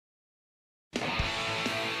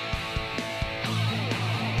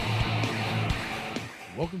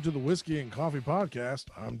Welcome to the Whiskey and Coffee Podcast.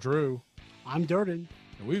 I'm Drew. I'm Durden.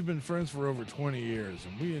 And we've been friends for over 20 years,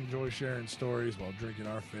 and we enjoy sharing stories while drinking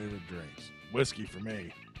our favorite drinks. Whiskey for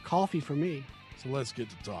me. Coffee for me. So let's get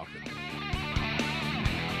to talking.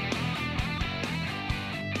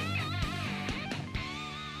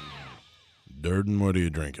 Durden, what are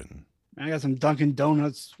you drinking? I got some Dunkin'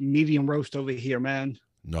 Donuts medium roast over here, man.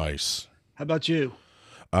 Nice. How about you?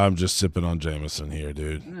 I'm just sipping on Jameson here,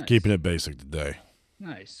 dude. Nice. Keeping it basic today.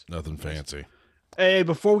 Nice. Nothing fancy. Hey,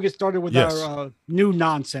 before we get started with our new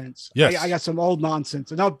nonsense, Yes. I got some old nonsense,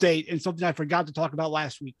 an update, and something I forgot to talk about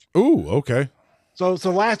last week. Ooh, okay. So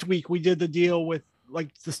last week we did the deal with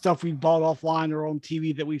like the stuff we bought offline or on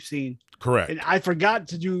TV that we've seen. Correct. And I forgot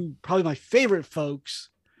to do probably my favorite, folks.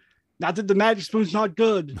 Not that the Magic Spoon's not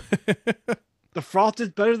good. The frost is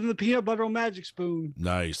better than the peanut butter on Magic Spoon.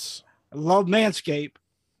 Nice. I love Manscaped.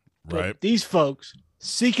 But Right. these folks,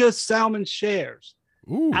 Sika Salmon Shares,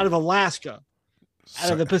 Ooh. out of Alaska,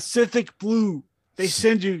 out of the Pacific Blue, they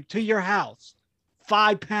send you to your house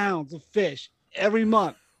 5 pounds of fish every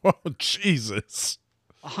month. Oh, Jesus.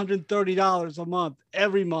 $130 a month,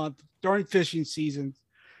 every month during fishing season.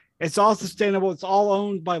 It's all sustainable. It's all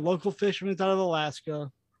owned by local fishermen out of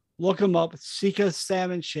Alaska. Look them up. Sika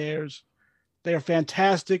Salmon Shares. They are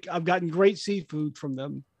fantastic. I've gotten great seafood from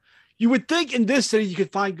them. You would think in this city you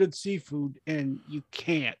could find good seafood, and you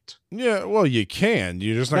can't. Yeah, well, you can.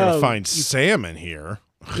 You're just not going to find salmon here.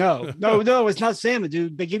 No, it's not salmon,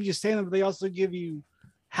 dude. They give you salmon, but they also give you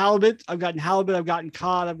halibut. I've gotten halibut. I've gotten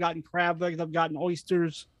cod. I've gotten crab legs. I've gotten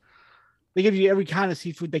oysters. They give you every kind of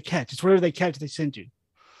seafood they catch. It's whatever they catch, they send you.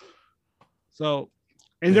 So,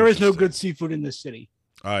 and there is no good seafood in this city.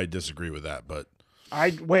 I disagree with that, but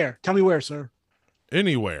where? Tell me where, sir.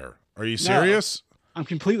 Anywhere. Are you serious? No, I'm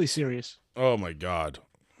completely serious. Oh my God.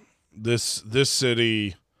 This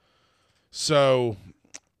city. So,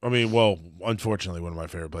 I mean, well, unfortunately, one of my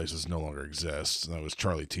favorite places no longer exists, and that was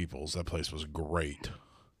Charlie Teeple's. That place was great.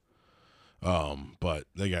 But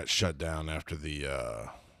they got shut down after the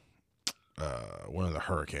one of the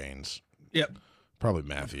hurricanes. Yep. Probably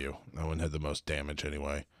Matthew. That one had the most damage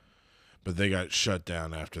anyway. But they got shut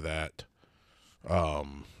down after that.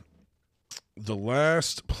 The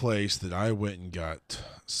last place that I went and got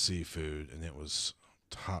seafood, and it was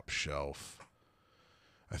top shelf,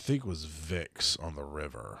 I think was Vic's on the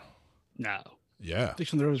river. No. Yeah.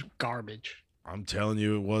 Vic's on the river is garbage. I'm telling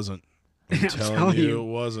you it wasn't. I'm telling you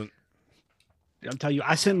it wasn't. I'm telling you,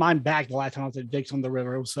 I sent mine back the last time I was at Vic's on the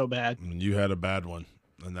river. It was so bad. And you had a bad one,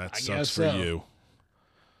 and that sucks for you.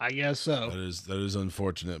 I guess so. That is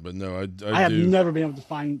unfortunate, but no, I have never been able to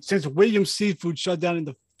find, since Williams Seafood shut down in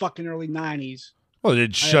the fucking early 90s. Well,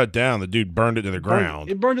 it shut down. The dude burned it to the ground.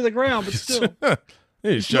 It burned to the ground, but still.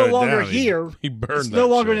 It's no longer here. He burned it's that no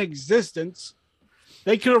longer shit. in existence.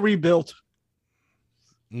 They could have rebuilt.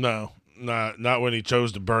 No, not when he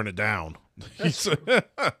chose to burn it down. I feel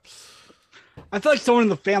like someone in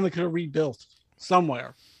the family could have rebuilt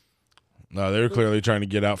somewhere. No, they were clearly trying to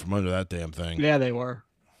get out from under that damn thing. Yeah, they were.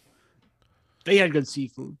 They had good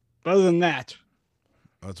seafood. But other than that,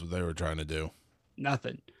 that's what they were trying to do.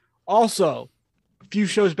 Nothing. Also, a few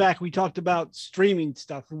shows back, we talked about streaming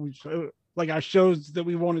stuff, like our shows that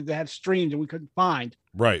we wanted to have streamed and we couldn't find.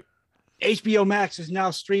 Right. HBO Max is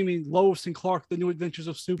now streaming Lois and Clark: The New Adventures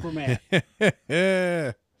of Superman.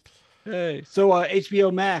 Yeah. Hey, so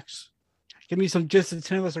HBO Max, give me some Just the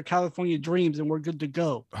 10 of Us or California Dreams, and we're good to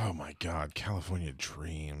go. Oh my God, California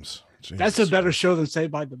Dreams. Jesus. That's a better show than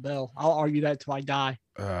Saved by the Bell. I'll argue that till I die.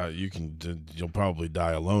 You'll probably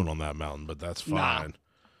die alone on that mountain, but that's fine. Nah.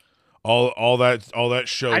 All that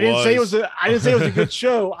show. I didn't say it was a good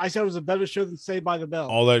show. I said it was a better show than Saved by the Bell.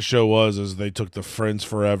 All that show was is they took the Friends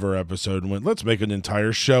Forever episode and went, let's make an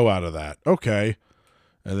entire show out of that. Okay.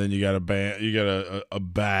 And then you got a band, you got a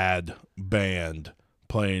bad band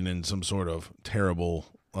playing in some sort of terrible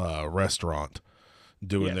restaurant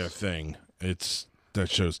doing their thing. That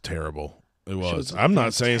show's terrible. It was. I'm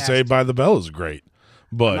not saying Saved by the Bell is great,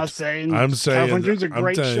 but I'm saying California Dreams is a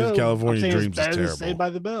great show. California Dreams is terrible. Saved by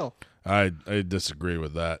the Bell. I disagree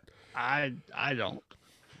with that. I don't.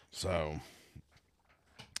 So,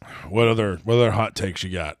 what other hot takes you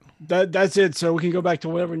got? That's it. So we can go back to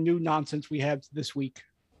whatever new nonsense we have this week.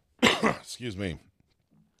 Excuse me.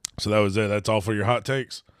 So that was it. That's all for your hot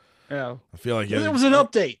takes. Yeah. I feel like it was an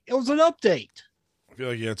update. It was an update. I feel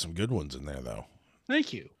like you had some good ones in there, though.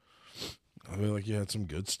 Thank you. I feel like you had some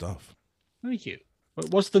good stuff. Thank you. But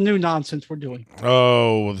what's the new nonsense we're doing?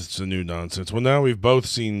 Oh, well, it's a new nonsense. Well, now we've both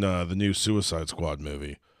seen the new Suicide Squad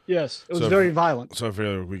movie. Yes, it was very violent. So I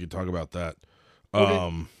feel like we could talk about that.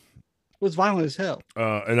 Okay. was violent as hell.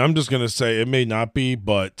 And I'm just gonna say it may not be,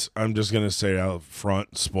 but I'm just gonna say out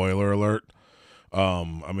front, spoiler alert.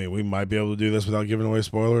 I mean, we might be able to do this without giving away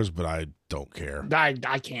spoilers, but I don't care.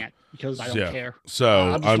 I can't because I don't care.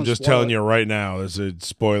 So I'm just telling it. you right now, this is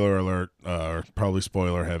spoiler alert, probably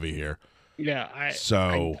spoiler heavy here. Yeah. I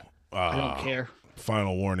don't care.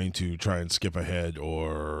 Final warning to try and skip ahead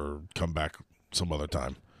or come back some other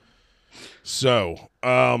time. So,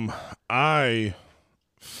 I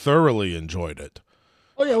thoroughly enjoyed it.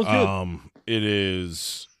 Oh yeah, it was good.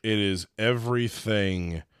 It is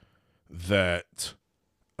everything that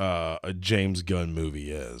a James Gunn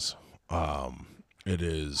movie is. It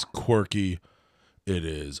is quirky. It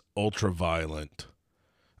is ultra violent.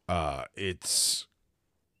 It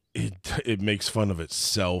makes fun of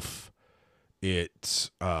itself.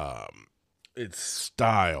 Its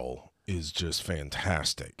style is just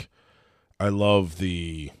fantastic. I love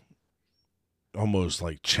the almost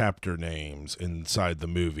like chapter names inside the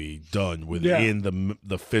movie done within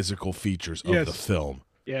the physical features of the film.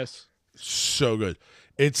 Yes. So good.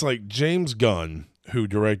 It's like James Gunn, who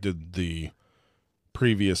directed the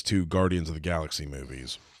previous two Guardians of the Galaxy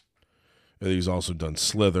movies. And he's also done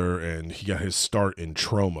Slither, and he got his start in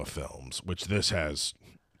Trauma films, which this has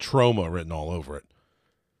trauma written all over it.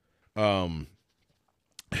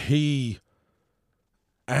 He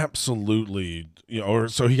absolutely,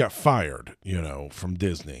 so he got fired, from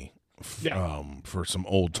Disney for some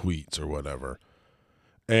old tweets or whatever.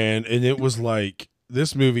 And it was like,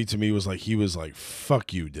 this movie to me was like, he was like,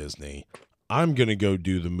 fuck you, Disney. I'm going to go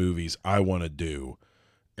do the movies I want to do.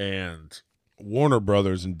 And Warner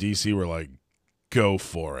Brothers and DC were like, go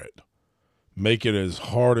for it. Make it as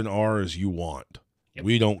hard an R as you want. Yep.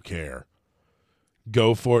 We don't care.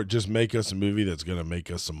 Go for it. Just make us a movie that's going to make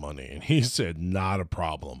us some money. And he said, not a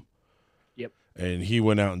problem. Yep. And he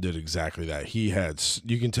went out and did exactly that.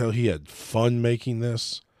 You can tell he had fun making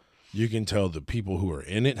this. You can tell the people who are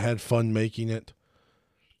in it had fun making it.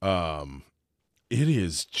 It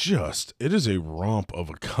is a romp of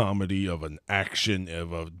a comedy, of an action,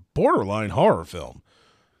 of a borderline horror film.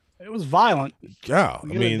 It was violent. Yeah, I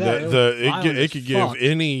mean, it could give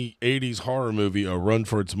any 80s horror movie a run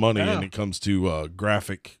for its money when it comes to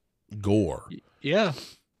graphic gore. Yeah.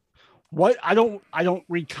 What I don't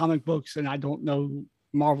read comic books and I don't know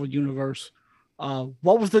Marvel Universe.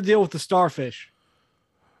 What was the deal with the starfish?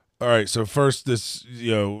 All right, so first this,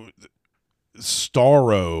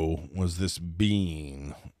 Starro was this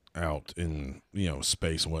being out in,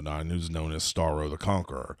 space and whatnot, and who's known as Starro the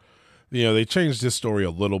Conqueror. They changed this story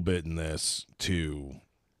a little bit in this to,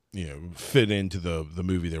 fit into the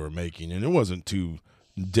movie they were making, and it wasn't too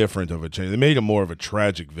different of a change. They made him more of a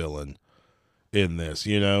tragic villain in this,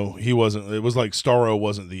 He wasn't, it was like Starro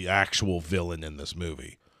wasn't the actual villain in this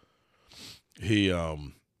movie. He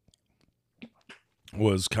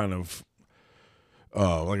was kind of,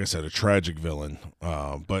 like I said, a tragic villain.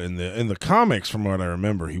 But in the comics, from what I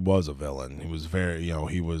remember, he was a villain. He was very,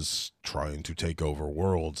 he was trying to take over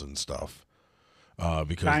worlds and stuff.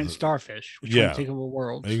 Because giant starfish, trying to take over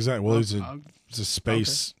worlds. Exactly. Well, he's a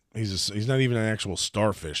space. Okay. He's not even an actual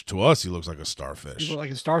starfish. To us, he looks like a starfish. He looks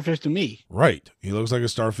like a starfish to me. Right. He looks like a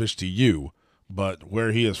starfish to you. But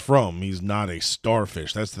where he is from, he's not a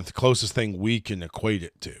starfish. That's the closest thing we can equate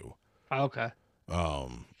it to. Okay.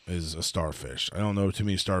 Is a starfish. I don't know too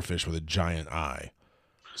many starfish with a giant eye.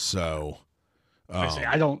 So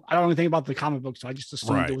I don't know anything about the comic book, so I just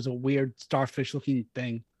assumed it was a weird starfish looking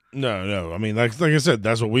thing. No. I mean, like I said,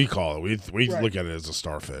 that's what we call it. We look at it as a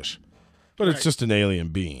starfish. But it's just an alien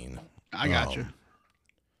being. I got you.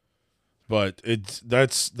 But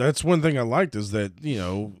that's one thing I liked is that,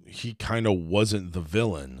 he kind of wasn't the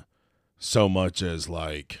villain so much as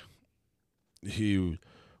like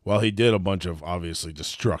while he did a bunch of obviously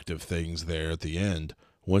destructive things there at the end,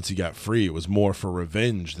 once he got free, it was more for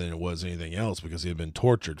revenge than it was anything else because he had been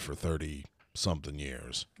tortured for 30-something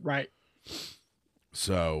years. Right.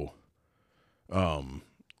 So, I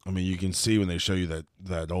mean, you can see when they show you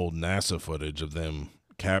that old NASA footage of them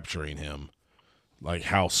capturing him, like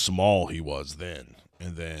how small he was then.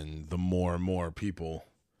 And then the more and more people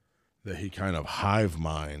that he kind of hive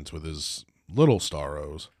minds with his little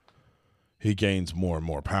Starros, he gains more and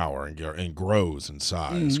more power and grows in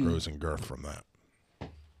size, grows in girth from that.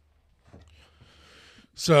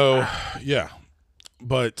 So, yeah.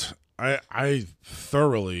 But I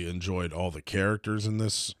thoroughly enjoyed all the characters in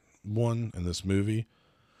this movie.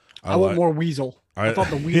 I want more Weasel. I thought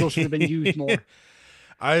the Weasel should have been used more.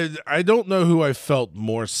 I don't know who I felt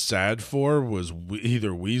more sad for was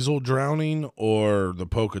either Weasel drowning or the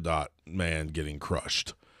polka dot man getting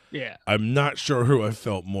crushed. Yeah. I'm not sure who I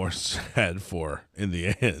felt more sad for in the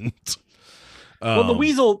end. Well, the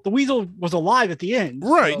weasel was alive at the end.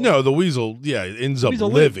 Right. So No, the weasel, yeah, ends up Weasel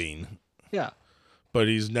living, yeah. but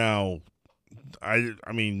he's now. I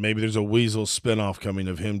mean, maybe there's a weasel spinoff coming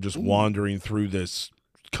of him just wandering through this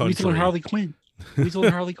country. Weasel and Harley Quinn. Weasel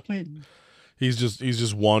and Harley Quinn. He's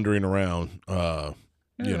just wandering around. You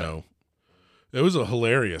know, it was a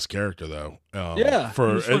hilarious character though. Yeah, For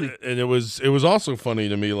it was funny. and it was also funny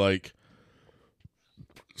to me. Like,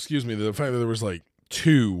 excuse me, the fact that there was like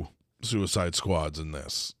 2 Suicide Squads in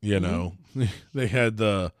this. You know, they had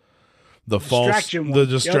the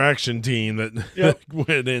distraction team that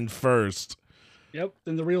went in first. Yep,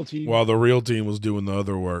 then the real team. While the real team was doing the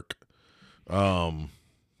other work. And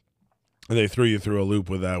they threw you through a loop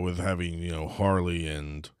with that, with having, you know, Harley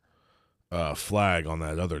and Flag on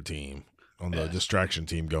that other team, on the distraction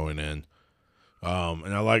team going in.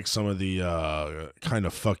 And I like some of the kind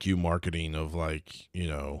of fuck you marketing of, like, you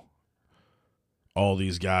know, all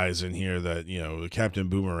these guys in here that, you know, Captain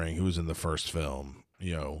Boomerang, who was in the first film,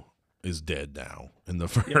 you know, is dead now in the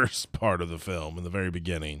first part of the film, in the very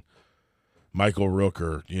beginning. Michael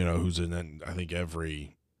Rooker, you know, who's in, I think,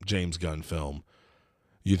 every James Gunn film.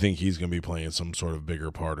 You think he's going to be playing some sort of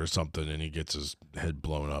bigger part or something, and he gets his head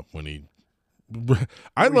blown up when he.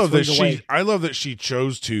 I love that she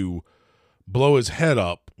chose to blow his head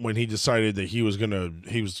up when he decided that he was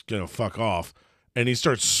gonna fuck off, and he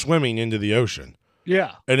starts swimming into the ocean.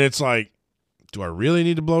 Yeah, and it's like, do I really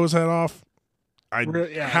need to blow his head off?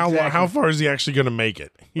 How far is he actually going to make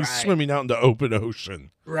it? He's swimming out into open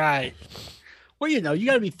ocean. Right. Well, you know, you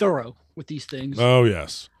got to be thorough with these things. Oh,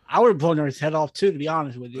 yes. I would have blown his head off too, to be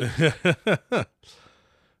honest with you.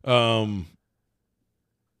 And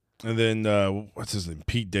then what's his name?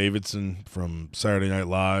 Pete Davidson from Saturday Night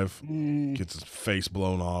Live gets his face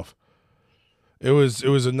blown off. It was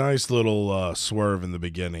a nice little swerve in the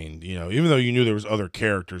beginning, you know, even though you knew there was other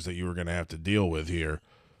characters that you were going to have to deal with here.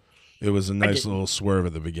 It was a nice little swerve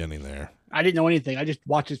at the beginning there. I didn't know anything. I just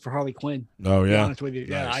watched it for Harley Quinn. Oh, yeah. To be honest with you.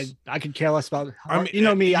 Nice. Yeah, I could care less about me. You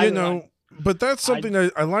know me. But that's something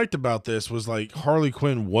I liked about this, was like Harley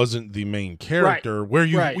Quinn wasn't the main character, where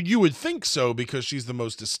you would think so, because she's the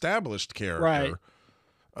most established character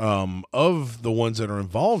of the ones that are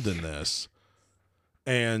involved in this.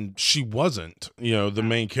 And she wasn't, you know, the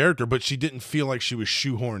main character, but she didn't feel like she was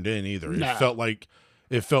shoehorned in either. No.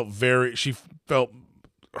 It felt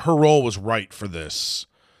her role was right for this.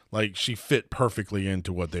 Like, she fit perfectly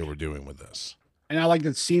into what they were doing with this. And I like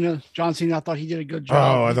that John Cena, I thought he did a good job.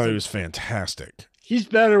 Oh, I thought he was fantastic. He's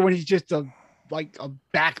better when he's just a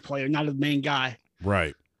back player, not a main guy.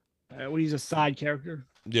 Right. When he's a side character.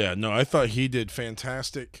 Yeah, no, I thought he did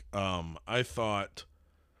fantastic. I thought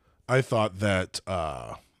that,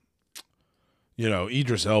 you know,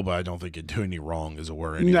 Idris Elba, I don't think could do any wrong as it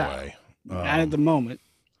were anyway. No, not at the moment.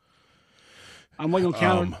 I'm waiting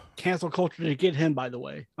on cancel culture to get him, by the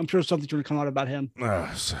way. I'm sure something's going to come out about him.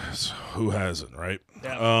 Who hasn't, right?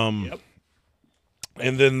 Yeah.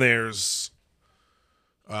 And then there's,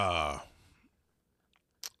 the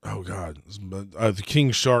King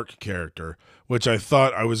Shark character, which I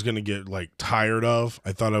thought I was going to get, like, tired of.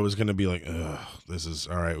 I thought I was going to be like, ugh, this is,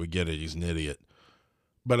 all right, we get it, he's an idiot.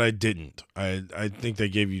 But I didn't. I think they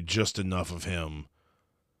gave you just enough of him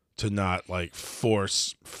to not, like,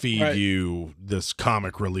 force feed you this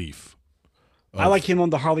comic relief. I like him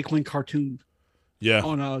on the Harley Quinn cartoon. Yeah.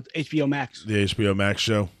 On HBO Max. The HBO Max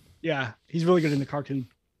show. Yeah, he's really good in the cartoon.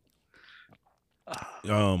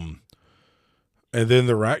 And then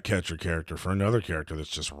the Ratcatcher character, for another character that's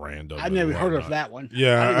just random. I've never heard of that one.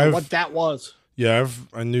 Yeah, I didn't know what that was. Yeah,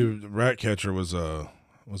 I knew Ratcatcher was a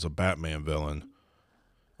Batman villain.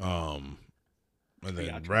 And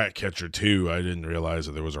then Ratcatcher 2, I didn't realize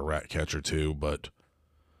that there was a Ratcatcher 2, but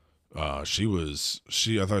I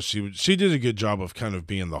thought she did a good job of kind of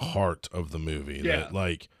being the heart of the movie. Yeah. That,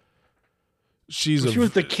 like, she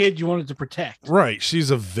was the kid you wanted to protect. Right.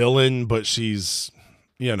 She's a villain, but she's,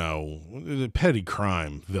 you know, a petty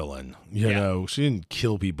crime villain. You know, she didn't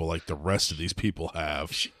kill people like the rest of these people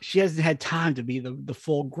have. She hasn't had time to be the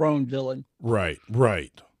full grown villain. Right.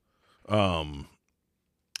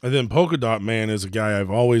 And then Polka Dot Man is a guy I've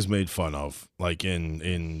always made fun of, like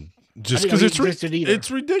in just because it's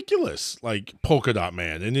ridiculous, like Polka Dot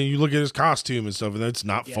Man. And then you look at his costume and stuff, and it's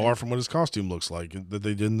not far from what his costume looks like that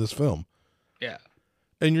they did in this film. Yeah.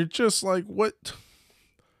 And you're just like, what?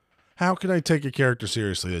 How can I take a character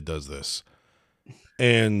seriously that does this?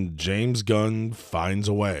 And James Gunn finds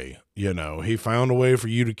a way. You know, he found a way for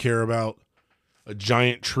you to care about a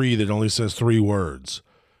giant tree that only says 3 words.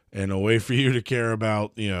 And a way for you to care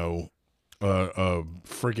about, you know, a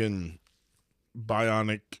freaking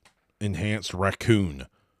bionic enhanced raccoon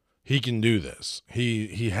he can do this.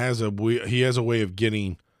 He has a way of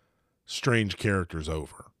getting strange characters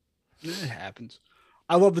over. It happens.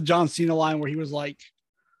 I love the John Cena line where he was like,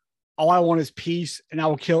 all I want is peace, and I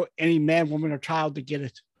will kill any man, woman, or child to get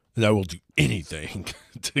it. And I will do anything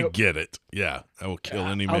to get it. Yeah, I will kill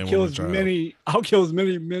any man, woman, or child. I'll kill as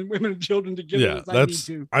many men, women, and children to get it as I need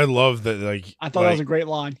to. I love that. Like, I thought that was a great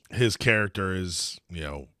line. His character is,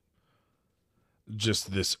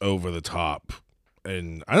 just this over the top.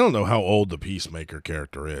 And I don't know how old the Peacemaker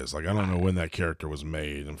character is. Like, I don't know when that character was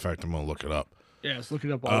made. In fact, I'm gonna look it up. Yeah, let's look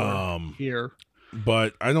it up here.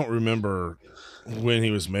 But I don't remember when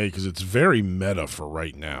he was made because it's very meta for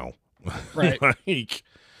right now. Right. Like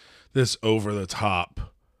this over the top,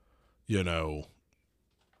 this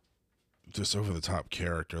over the top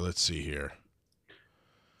character. Let's see here.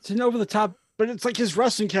 It's an over the top, but it's like his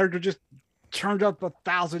wrestling character just turned up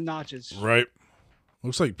 1,000 notches. Right.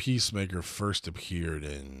 Looks like Peacemaker first appeared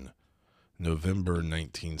in November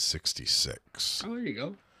 1966. Oh, there you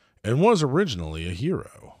go. And was originally a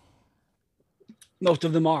hero. Most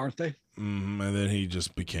of them are, aren't they? And then he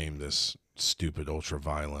just became this stupid,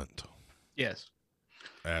 ultra-violent. Yes.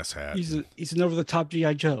 Asshat. He's an over-the-top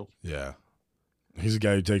G.I. Joe. Yeah. He's a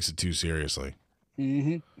guy who takes it too seriously.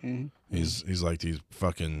 Mm-hmm. Mm-hmm. He's like these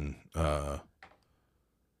fucking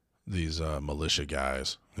militia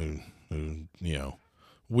guys who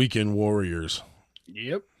weekend warriors.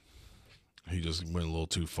 Yep. He just went a little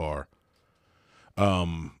too far.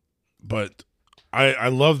 But I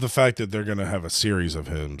love the fact that they're gonna have a series of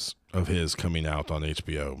his coming out on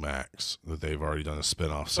HBO Max. That they've already done a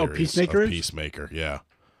spinoff series of Peacemaker. Yeah.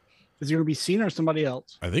 Is he gonna be Cena or somebody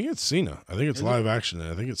else? I think it's Cena. I think it's live action,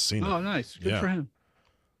 and I think it's Cena. Oh, nice. Good for him.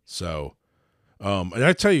 So, and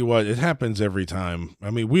I tell you what, it happens every time. I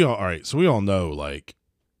mean, we all know, like,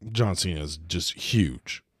 John Cena is just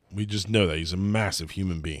huge. We just know that he's a massive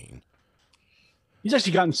human being. He's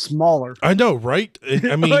actually gotten smaller. I know, right?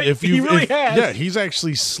 I mean, like, he really has. Yeah, he's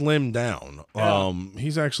actually slimmed down. Yeah. He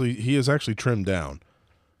is actually trimmed down.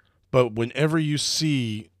 But whenever you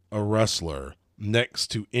see a wrestler next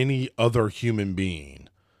to any other human being,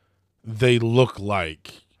 they look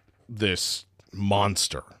like this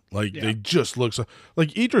monster. Like they just look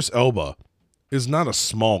like Idris Elba is not a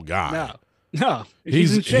small guy. No,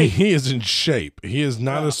 he's in shape. He is in shape. He is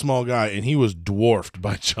not a small guy, and he was dwarfed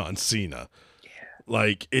by John Cena. Yeah.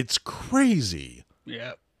 Like, it's crazy.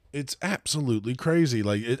 Yeah. It's absolutely crazy.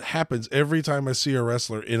 Like, it happens every time I see a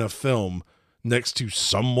wrestler in a film next to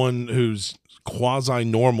someone who's quasi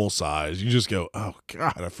normal size. You just go, oh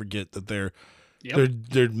God, I forget that they're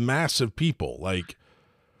massive people. Like,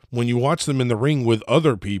 when you watch them in the ring with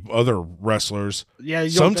other wrestlers,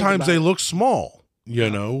 sometimes they look small, you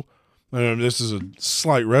know. This is a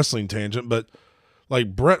slight wrestling tangent, but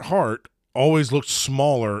like Bret Hart always looked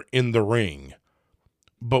smaller in the ring.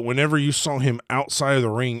 But whenever you saw him outside of the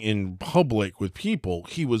ring in public with people,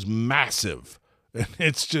 he was massive. And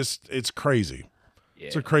it's crazy. Yeah.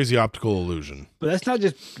 It's a crazy optical illusion. But that's not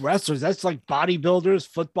just wrestlers. That's like bodybuilders,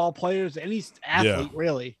 football players, any athlete,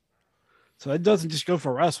 really. So it doesn't just go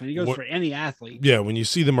for wrestling. It goes for any athlete. Yeah, when you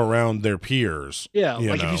see them around their peers. Yeah,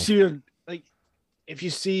 if you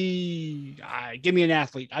see, give me an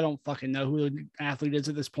athlete. I don't fucking know who an athlete is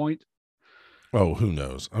at this point. Oh, who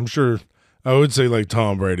knows? I'm sure. I would say like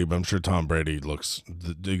Tom Brady, but I'm sure Tom Brady looks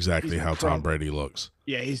exactly how Tom Brady looks.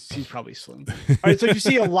 Yeah, he's probably slim. All right, so if you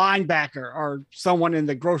see a linebacker or someone in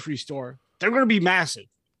the grocery store, they're going to be massive.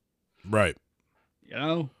 Right. You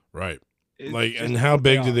know? Right. Like, and how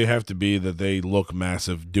big do they have to be that they look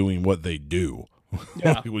massive doing what they do?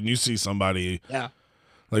 Yeah. Like when you see somebody,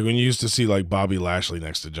 like when you used to see like Bobby Lashley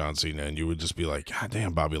next to John Cena, and you would just be like, God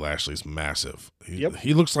damn, Bobby Lashley's massive.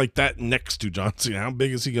 He looks like that next to John Cena. How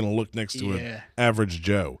big is he going to look next to an average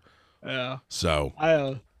Joe? Yeah. So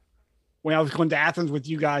when I was going to Athens with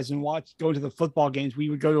you guys and go to the football games, we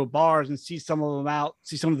would go to bars and see some of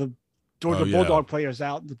the Georgia Bulldog players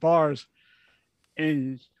out in the bars,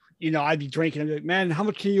 and I'd be drinking. I'd be like, man, how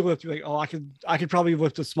much can you lift? You're like, oh, I could probably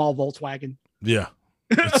lift a small Volkswagen. Yeah.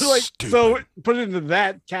 Like, so put it into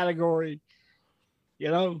that category,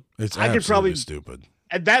 It's absolutely stupid.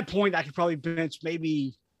 At that point, I could probably bench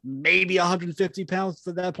maybe 150 pounds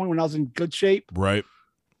at that point when I was in good shape. Right.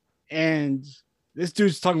 And this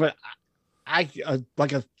dude's talking about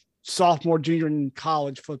like a sophomore, junior in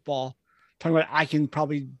college football, talking about I can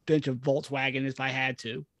probably bench a Volkswagen if I had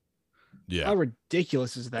to. Yeah. How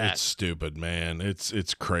ridiculous is that? It's stupid, man.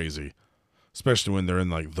 It's crazy. Especially when they're in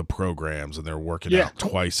like the programs and they're working out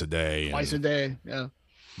twice a day. Yeah.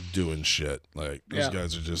 Doing shit. Like those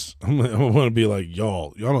guys are just, I want to be like,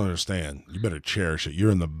 y'all don't understand. You better cherish it.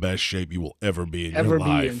 You're in the best shape you will ever be in your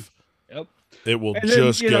life. It will And then,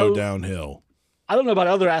 just go downhill. I don't know about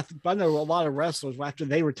other athletes, but I know a lot of wrestlers after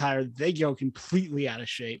they retire, they go completely out of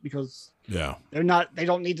shape because they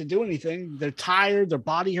don't need to do anything. They're tired, their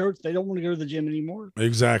body hurts, they don't want to go to the gym anymore.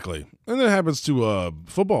 Exactly. And that happens to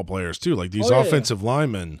football players too, like these yeah. offensive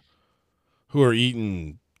linemen who are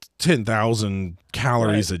eating 10,000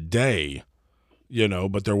 calories a day,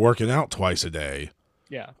 but they're working out twice a day.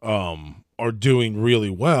 Yeah. Are doing really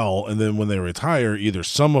well, and then when they retire, either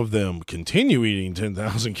some of them continue eating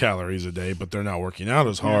 10,000 calories a day, but they're not working out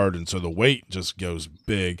as hard, and so the weight just goes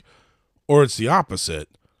big, or it's the opposite.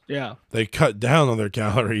 Yeah. They cut down on their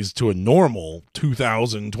calories to a normal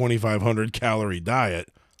 2,000, 2,500 calorie diet,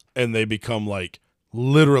 and they become like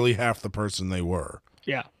literally half the person they were.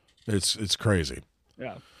 Yeah. It's crazy.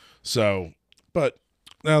 Yeah. So, but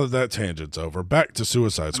now that tangent's over, back to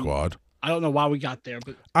Suicide Squad. I don't know why we got there,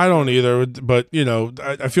 but I don't either. But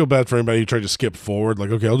I feel bad for anybody who tried to skip forward.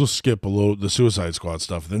 Like, okay, I'll just skip the Suicide Squad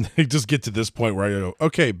stuff. Then they just get to this point where I go,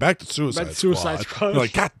 okay, back to Suicide Squad. You're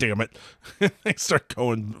like, God damn it! They start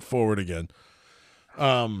going forward again.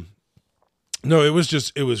 No, it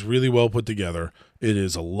was really well put together. It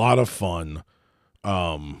is a lot of fun.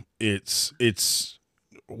 It's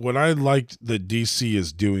what I liked that DC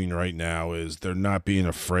is doing right now is they're not being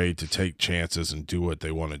afraid to take chances and do what they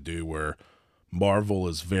want to do, where Marvel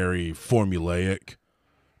is very formulaic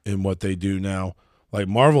in what they do now. Like,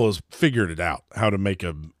 Marvel has figured it out, how to make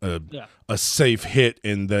a safe hit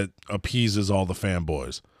and that appeases all the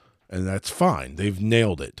fanboys. And that's fine. They've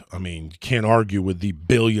nailed it. I mean, you can't argue with the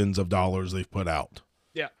billions of dollars they've put out.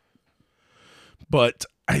 Yeah. But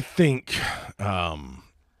I think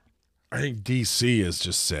DC has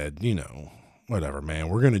just said, whatever, man,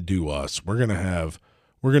 we're going to do us. We're going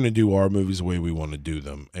to do our movies the way we want to do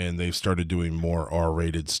them. And they've started doing more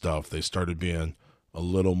R-rated stuff. They started being a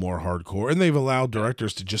little more hardcore. And they've allowed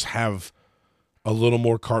directors to just have a little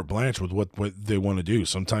more carte blanche with what they want to do.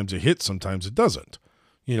 Sometimes it hits, sometimes it doesn't.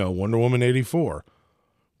 Wonder Woman 84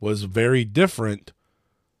 was very different.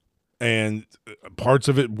 And parts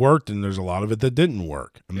of it worked, and there's a lot of it that didn't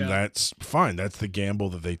work. And that's fine. That's the gamble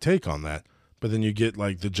that they take on that. But then you get,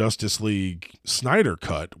 like, the Justice League Snyder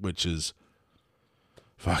cut, which is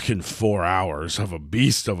fucking 4 hours of a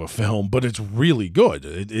beast of a film, but it's really good.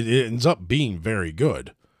 It ends up being very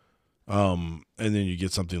good. And then you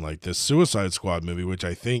get something like this Suicide Squad movie, which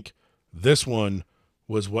I think this one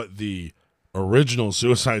was what the original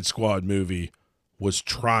Suicide Squad movie was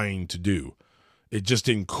trying to do. It just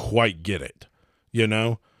didn't quite get it,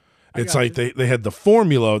 It's like they had the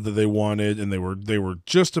formula that they wanted, and they were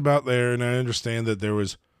just about there. And I understand that there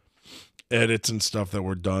was edits and stuff that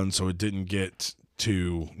were done, so it didn't get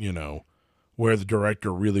to where the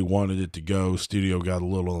director really wanted it to go. Studio got a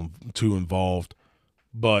little too involved,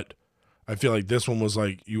 but I feel like this one was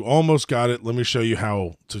like, you almost got it. Let me show you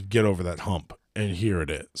how to get over that hump, and here it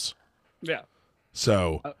is. Yeah.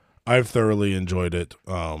 So I've thoroughly enjoyed it.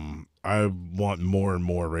 I want more and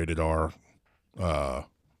more rated R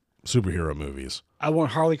superhero movies. I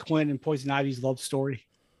want Harley Quinn and Poison Ivy's love story.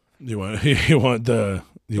 You want the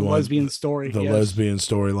lesbian story. The lesbian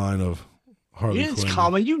storyline of Harley Quinn. It's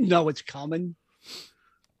coming. It's coming.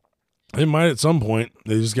 It might at some point.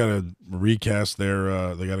 They just got to recast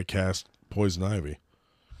their. They got to cast Poison Ivy.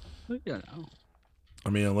 I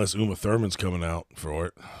mean, unless Uma Thurman's coming out for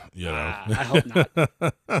it, I hope not.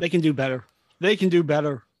 They can do better.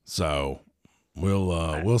 So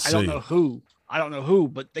we'll see. I don't know who,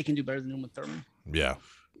 but they can do better than Uma Thurman. Yeah.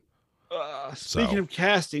 Speaking of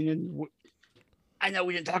casting, and I know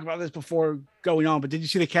we didn't talk about this before going on, but did you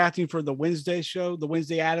see the casting for the Wednesday show, the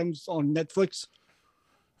Wednesday Addams on Netflix?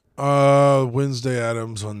 Wednesday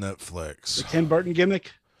Addams on Netflix. The Tim Burton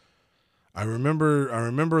gimmick. I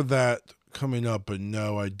remember that coming up, but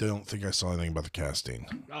no, I don't think I saw anything about the casting.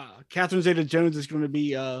 Catherine Zeta-Jones is going to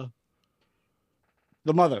be the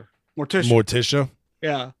mother, Morticia. Morticia?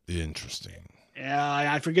 Yeah. Interesting. Yeah,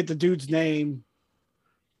 I forget the dude's name.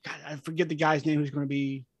 God, I forget the guy's name who's going to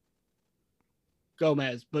be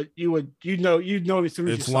Gomez, but you'd know as soon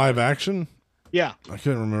as it's live action? Yeah. I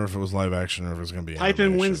couldn't remember if it was live action or if it was going to be Type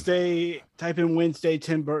in Wednesday,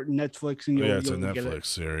 Tim Burton, Netflix, and it's a Netflix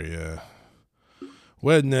series, yeah.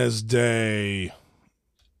 Wednesday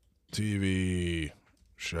TV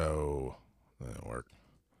show. That didn't work.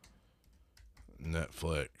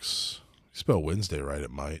 Netflix. You spell Wednesday right, it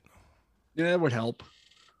might. Yeah, that would help.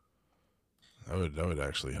 That would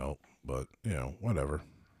actually help, but whatever.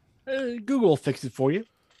 Google will fix it for you.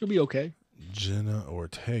 You'll be okay. Jenna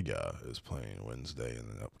Ortega is playing Wednesday in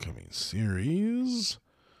the upcoming series.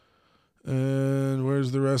 And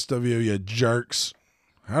where's the rest of you jerks?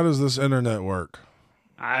 How does this internet work?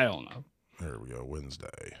 I don't know. Here we go,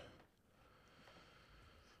 Wednesday.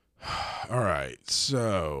 All right,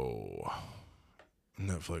 so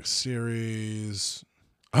Netflix series.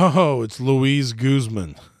 Oh, it's Luis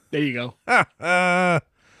Guzman. There you go. I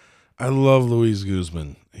love Luis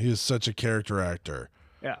Guzman. He is such a character actor.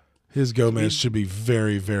 Yeah. His Gomez should be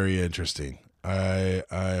very, very interesting. I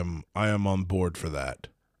am on board for that.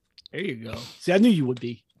 There you go. See, I knew you would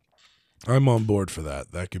be. I'm on board for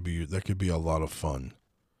that. That could be a lot of fun.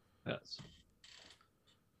 Yes.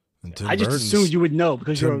 And I just assumed you would know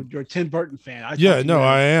because you're a Tim Burton fan. I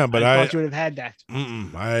am, but I thought you would have had that.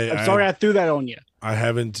 I'm sorry I threw that on you. I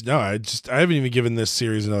haven't. No, I haven't even given this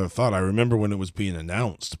series another thought. I remember when it was being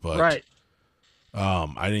announced, but right.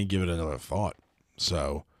 I didn't give it another thought.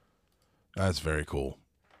 So that's very cool.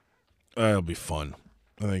 That'll be fun.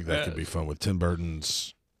 I think that could be fun with Tim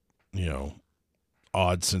Burton's,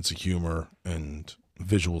 odd sense of humor and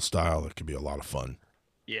visual style. That could be a lot of fun.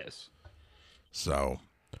 Yes. So,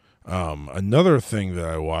 another thing that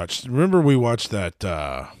I watched. Remember we watched that.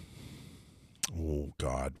 Oh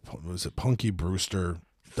God, was it Punky Brewster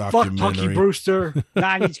documentary? Fuck Punky Brewster,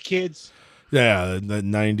 90s kids. Yeah, the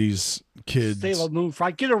 90s kids. Sailor Moon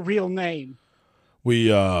Frye. Get a real name. We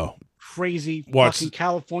crazy fucking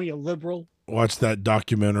California liberal. Watched that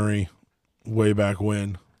documentary way back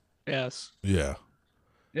when. Yes. Yeah.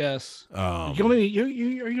 Yes. Are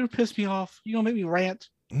you gonna piss me off? You gonna make me rant?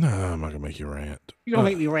 No, I'm not gonna make you rant. You're gonna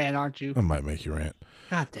make me rant, aren't you? I might make you rant.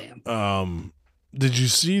 God damn. Did you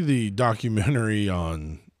see the documentary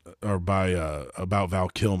about Val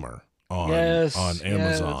Kilmer on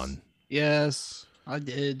Amazon? Yes, I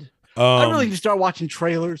did. I really need to start watching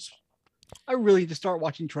trailers.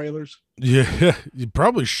 Yeah, you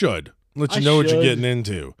probably should. Let you know what you're getting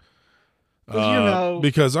into.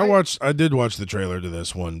 Because I did watch the trailer to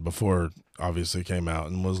this one before obviously came out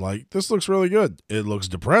and was like, this looks really good. It looks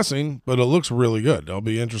depressing, but it looks really good. I'll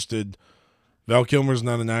be interested. Val Kilmer's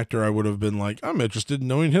not an actor I would have been like, I'm interested in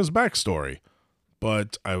knowing his backstory.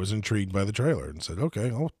 But I was intrigued by the trailer and said, okay,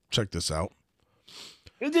 I'll check this out.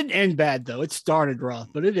 It didn't end bad, though. It started rough,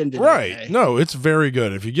 but it ended right. Okay. No, it's very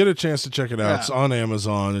good. If you get a chance to check it out, It's on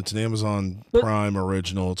Amazon. It's an Amazon Prime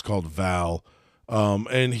original. It's called Val.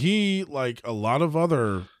 And he, like a lot of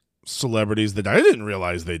other celebrities that I didn't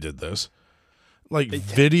realize they did this,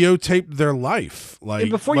 videotaped their life.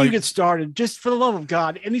 And before you get started, just for the love of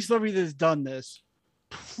God, any celebrity that has done this,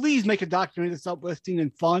 please make a documentary that's uplifting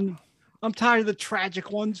and fun. I'm tired of the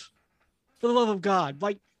tragic ones. For the love of God,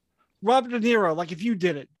 like Robert De Niro, like if you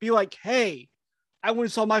did it, be like, hey, I went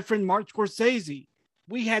and saw my friend Martin Scorsese.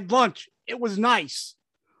 We had lunch. It was nice.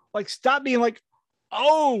 Like, stop being like,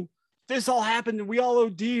 oh, this all happened and we all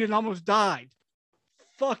OD'd and almost died.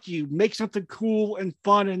 Fuck you. Make something cool and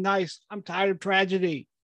fun and nice. I'm tired of tragedy.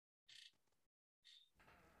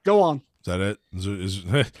 Go on. Is that it?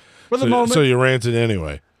 For the moment. So you ranted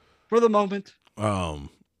anyway. For the moment.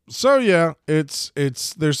 So yeah, it's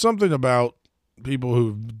there's something about people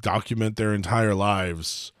who document their entire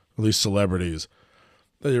lives, at least celebrities,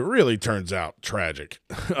 that it really turns out tragic.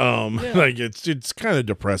 Like it's kind of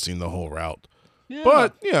depressing the whole route. Yeah.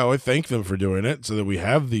 But, I thank them for doing it so that we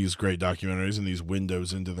have these great documentaries and these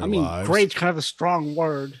windows into their lives. Great's kind of a strong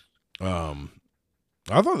word. I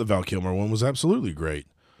thought the Val Kilmer one was absolutely great.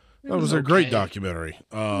 That was a great documentary.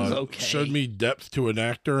 Showed me depth to an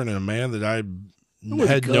actor and a man that I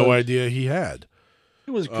had no idea he had.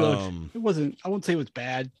 It was good. It wasn't, I wouldn't say it was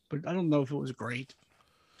bad, but I don't know if it was great.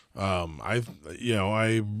 I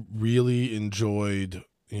really enjoyed,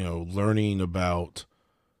 learning about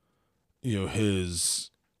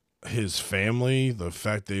his family, the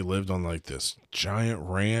fact they lived on like this giant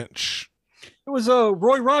ranch. It was a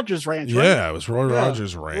Roy Rogers ranch, right? Yeah, it was Roy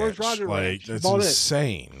Rogers ranch. Roy Rogers ranch. That's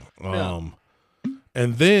insane.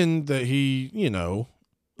 And then that he,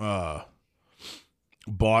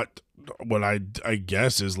 bought what I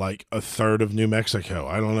guess is like a third of New Mexico.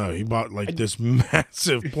 I don't know. He bought like this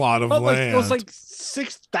massive plot of land. It was like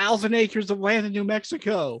 6,000 acres of land in New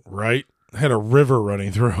Mexico. Right? Had a river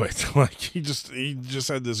running through it. Like he just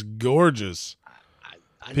had this gorgeous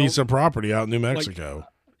piece of property out in New Mexico.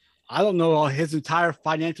 I don't know his entire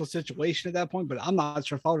financial situation at that point, but I'm not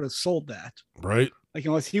sure if I would have sold that. Right? Like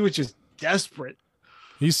unless he was just desperate.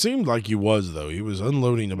 He seemed like he was, though. He was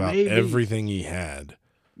unloading about everything he had.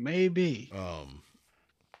 Maybe.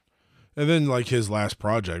 And then like his last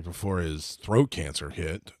project before his throat cancer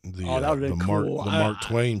hit, the Mark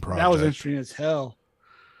Twain project. That was interesting as hell.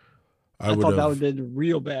 I thought that would have been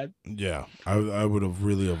real bad. Yeah, I would have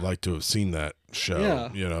really liked to have seen that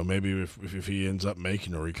show. Yeah. Maybe if he ends up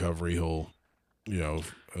making a recovery, he'll,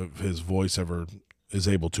 if his voice ever is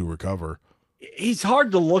able to recover. he's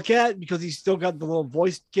hard to look at because he's still got the little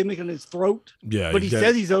voice gimmick in his throat. Yeah, But he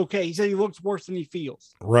says he's okay. He said he looks worse than he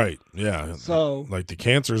feels. right. Yeah, So like the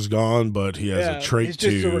cancer's gone, but he has a yeah, trach it's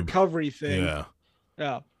just a tube. recovery thing. Yeah,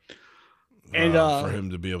 Yeah. And for him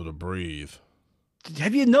to be able to breathe.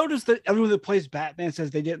 have you noticed that everyone that plays Batman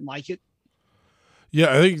says they didn't like it?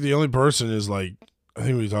 Yeah, I think the only person is like, I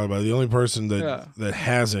think we talked about it, the only person that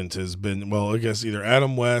hasn't has been, well, I guess either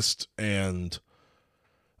Adam West and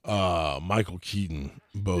Michael Keaton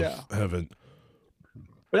both haven't.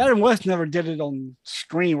 But Adam West never did it on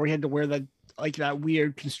screen where he had to wear that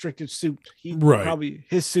weird constricted suit.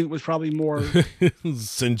 His suit was probably more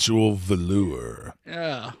sensual velour.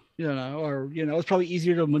 Yeah, it's probably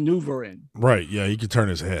easier to maneuver in. Right. Yeah, he could turn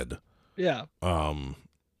his head. Yeah.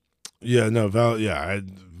 Yeah. No. I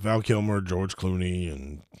had Val Kilmer, George Clooney,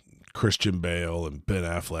 and Christian Bale, and Ben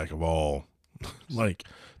Affleck of all. Like,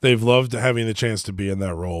 they've loved having the chance to be in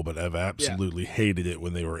that role, but have absolutely hated it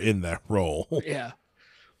when they were in that role. Yeah.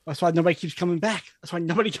 That's why nobody keeps coming back. That's why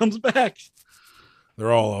nobody comes back.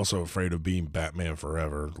 They're all also afraid of being Batman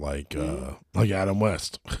forever, like Adam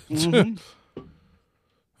West. Mm-hmm.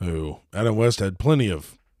 Who Adam West had plenty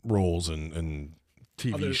of roles in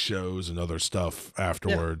TV shows and other stuff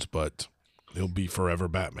afterwards, but he'll be forever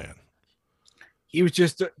Batman. He was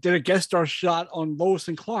just did a guest star shot on Lois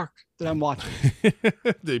and Clark that I'm watching.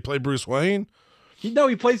 Did he play Bruce Wayne? He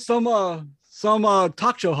played some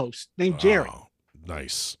talk show host named Jerry. Oh,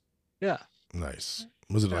 nice. Yeah. Nice.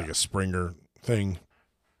 Was it like a Springer thing?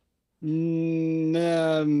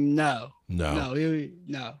 No.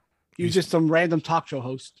 He was just some random talk show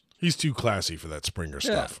host. He's too classy for that Springer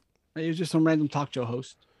stuff. He was just some random talk show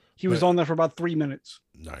host. He was on there for about 3 minutes.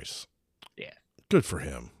 Nice. Yeah. Good for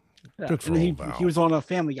him. Yeah. Good for Val. He was on a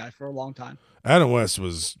Family Guy for a long time. Adam West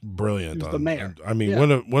was brilliant. He was the mayor. I mean,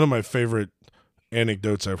 one of my favorite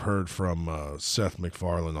anecdotes I've heard from Seth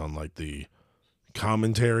MacFarlane on like the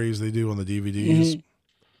commentaries they do on the DVDs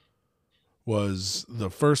was the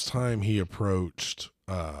first time he approached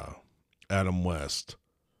Adam West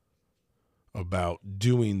about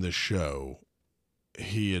doing the show.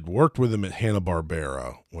 He had worked with him at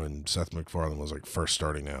Hanna-Barbera when Seth MacFarlane was like first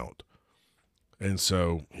starting out. And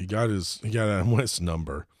so he got Adam West's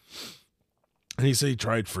number. And he said he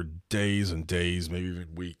tried for days and days, maybe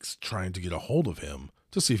even weeks, trying to get a hold of him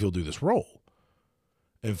to see if he'll do this role.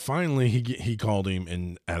 And finally he called him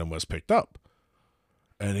and Adam West picked up.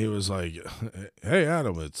 And he was like, "Hey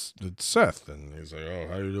Adam, it's Seth." And he's like, "Oh,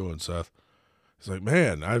 how you doing, Seth?" He's like,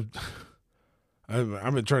 "Man, I've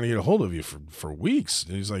been trying to get a hold of you for weeks."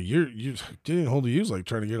 And he's like, you getting a hold of you is like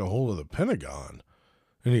trying to get a hold of the Pentagon.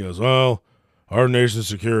 And he goes, "Well, our nation's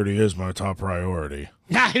security is my top priority."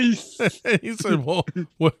 Nice. He said, "Well,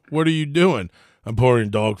 what are you doing?" "I'm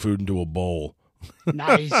pouring dog food into a bowl."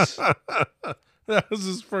 Nice. That was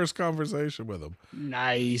his first conversation with him.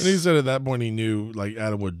 Nice. And he said at that point he knew like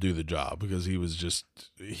Adam would do the job because he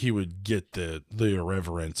would get the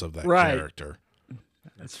irreverence of that character.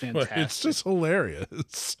 That's fantastic. But it's just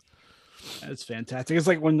hilarious. That's fantastic. It's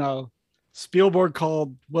like when Spielberg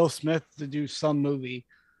called Will Smith to do some movie.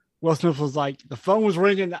 Will Smith was like, the phone was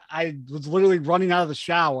ringing. I was literally running out of the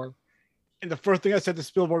shower. And the first thing I said to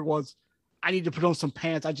Spielberg was, "I need to put on some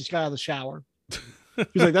pants. I just got out of the shower."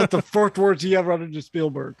 He's like, that's the first words he ever uttered to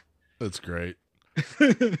Spielberg. That's great.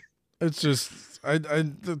 It's just,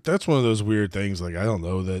 that's one of those weird things. Like, I don't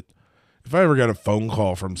know that if I ever got a phone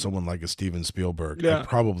call from someone like a Steven Spielberg, I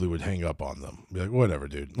probably would hang up on them. Be like, "Whatever,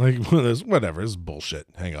 dude. Like, whatever. This is bullshit.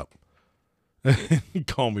 Hang up."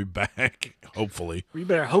 Call me back. Hopefully. You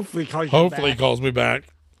better hopefully call you Hopefully back. he calls me back.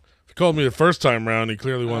 If he called me the first time around, he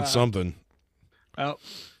clearly wants something. Oh,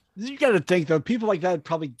 you got to think though, people like that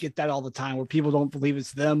probably get that all the time where people don't believe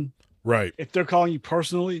it's them. Right. If they're calling you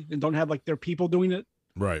personally and don't have like their people doing it.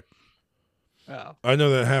 Right. Oh. I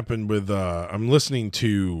know that happened with, I'm listening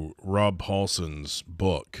to Rob Paulson's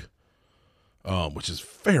book, which is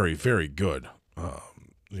very, very good.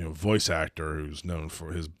 Voice actor who's known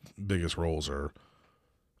for his biggest roles are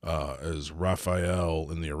as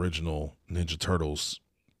Raphael in the original Ninja Turtles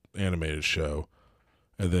animated show.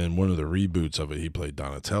 And then one of the reboots of it, he played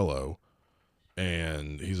Donatello.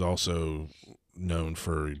 And he's also known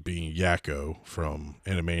for being Yakko from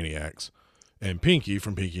Animaniacs and Pinky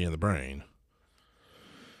from Pinky and the Brain.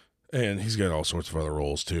 And he's got all sorts of other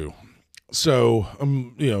roles too. So,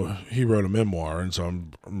 he wrote a memoir, and so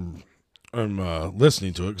I'm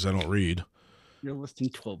listening to it because I don't read. You're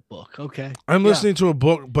listening to a book. Okay. I'm listening to a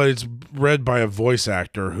book, but it's read by a voice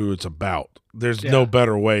actor who it's about. There's no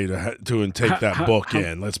better way to take that book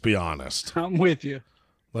in. Let's be honest. I'm with you.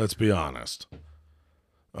 Let's be honest.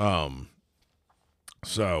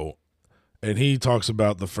 So And he talks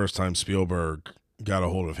about the first time Spielberg got a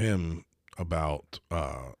hold of him about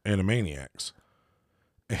Animaniacs.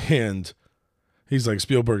 And he's like,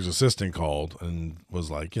 Spielberg's assistant called and was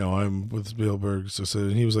like, I'm with Spielberg's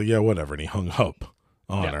assistant. And he was like, yeah, whatever. And he hung up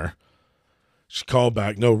on her. She called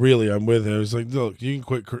back. No, really, I'm with her. I was like, look, you can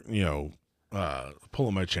quit,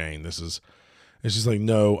 pulling my chain. And she's like,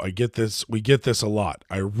 no, I get this. We get this a lot.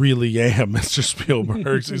 I really am Mr.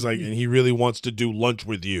 Spielberg. She's like, and he really wants to do lunch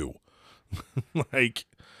with you. Like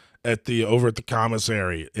over at the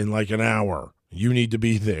commissary in like an hour. You need to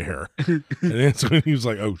be there. And that's when he was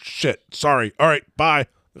like, oh shit, sorry. All right, bye.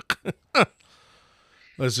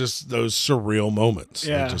 That's just those surreal moments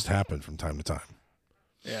that just happen from time to time.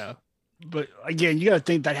 Yeah. But again, you got to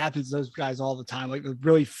think that happens to those guys all the time. Like the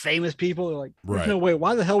really famous people are like, there's no way.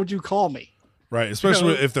 Why the hell would you call me? Right.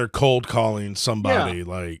 Especially if they're cold calling somebody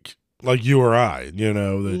like you or I,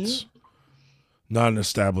 that's not an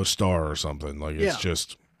established star or something. Like it's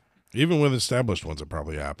just, even with established ones, it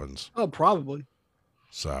probably happens. Oh, probably.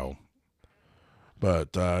 So, but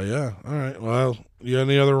yeah. All right. Well, you got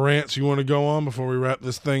any other rants you want to go on before we wrap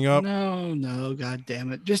this thing up? No. God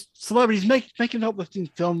damn it. Just celebrities make an uplifting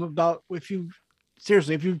film about if you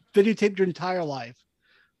videotaped your entire life.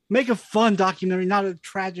 Make a fun documentary, not a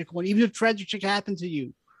tragic one. Even if tragic shit happened to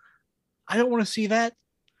you. I don't want to see that.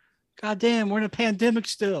 God damn, we're in a pandemic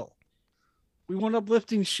still. We want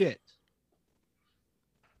uplifting shit.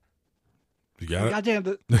 You got it? God damn,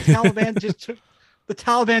 the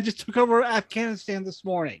Taliban just took over Afghanistan this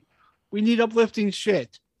morning. We need uplifting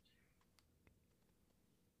shit.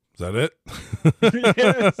 Is that it?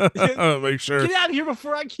 Make sure. Get out of here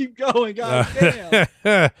before I keep going. God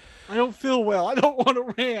damn. I don't feel well. I don't want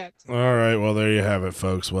to rant. All right. Well, there you have it,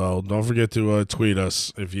 folks. Well, don't forget to tweet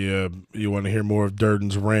us if you want to hear more of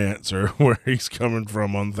Durden's rants or where he's coming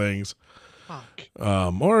from on things. Fuck.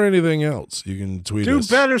 Or anything else. You can tweet us.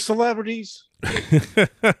 Do better, celebrities.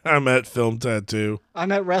 I'm at Film Tattoo.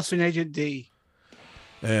 I'm at Wrestling Agent D.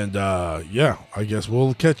 And I guess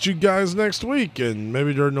we'll catch you guys next week, and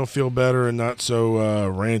maybe Jordan will feel better and not so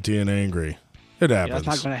ranty and angry. It happens. Yeah, that's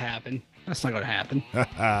not going to happen.